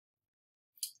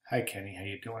Hi Kenny, how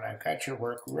you doing? I've got your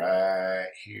work right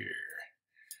here.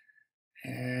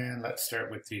 And let's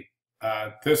start with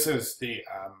this is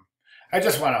I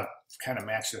just want to kind of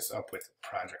match this up with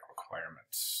project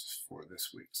requirements for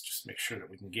this week. Just make sure that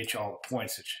we can get you all the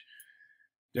points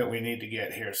that we need to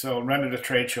get here. So render the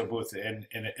trade show booth in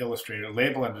Illustrator,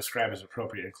 label and describe as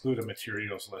appropriate, include a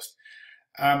materials list.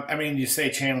 I mean, you say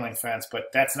chain link fence,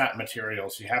 but that's not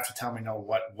materials. You have to tell me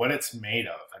what it's made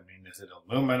of. I mean, is it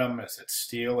aluminum? Is it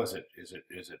steel? Is it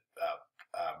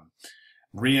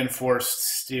reinforced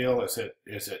steel? Is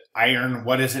it iron?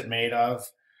 What is it made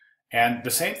of? And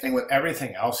the same thing with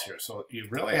everything else here. So you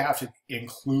really have to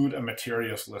include a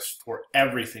materials list for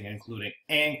everything, including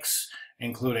inks,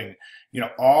 including,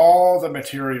 all the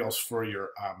materials for your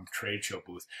trade show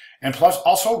booth. And plus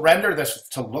also render this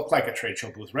to look like a trade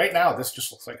show booth. Right now, this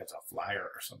just looks like it's a flyer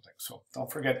or something. So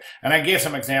don't forget. And I gave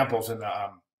some examples in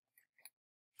the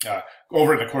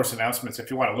over the course announcements if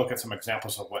you want to look at some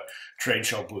examples of what trade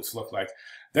show booths look like.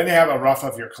 Then you have a rough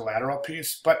of your collateral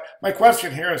piece. But my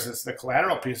question here is the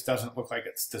collateral piece doesn't look like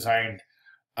it's designed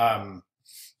in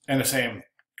the same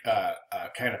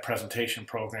kind of presentation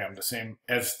program, the same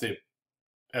as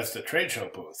the trade show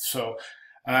booth. So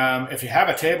if you have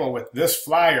a table with this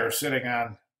flyer sitting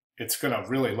on, it's going to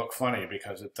really look funny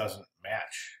because it doesn't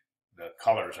match. The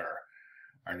colors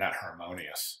are not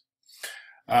harmonious.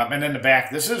 And then the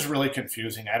back, this is really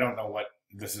confusing. I don't know what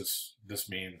this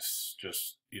means.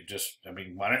 I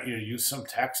mean, why don't you use some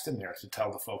text in there to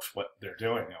tell the folks what they're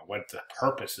doing and what the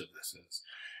purpose of this is,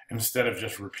 instead of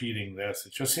just repeating this.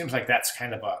 It just seems like that's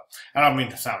kind of I don't mean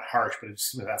to sound harsh, but it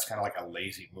just seems like that's kind of like a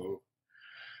lazy move.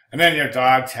 And then your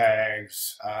dog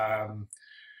tags.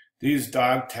 These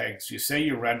dog tags, you say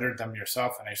you rendered them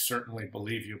yourself, and I certainly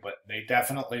believe you, but they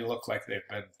definitely look like they've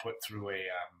been put through a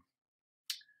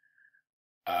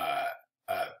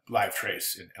live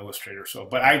trace in Illustrator. So,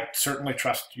 but I certainly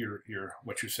trust your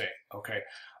what you say. Okay.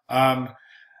 And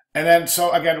then,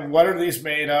 so again, what are these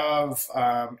made of?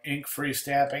 Ink-free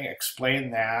stamping,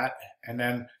 explain that. And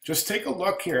then just take a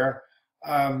look here.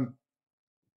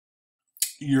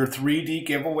 Your 3D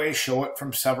giveaway, show it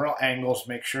from several angles.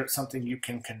 Make sure it's something you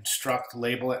can construct,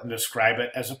 label it, and describe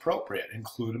it as appropriate.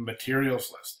 Include a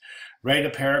materials list. Write a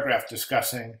paragraph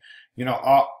discussing,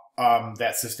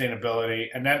 that sustainability,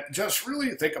 and then just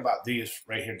really think about these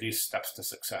right here, these steps to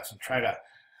success, and try to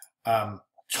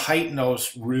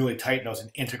really tighten those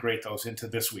and integrate those into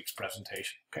this week's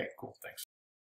presentation. Okay, cool, thanks.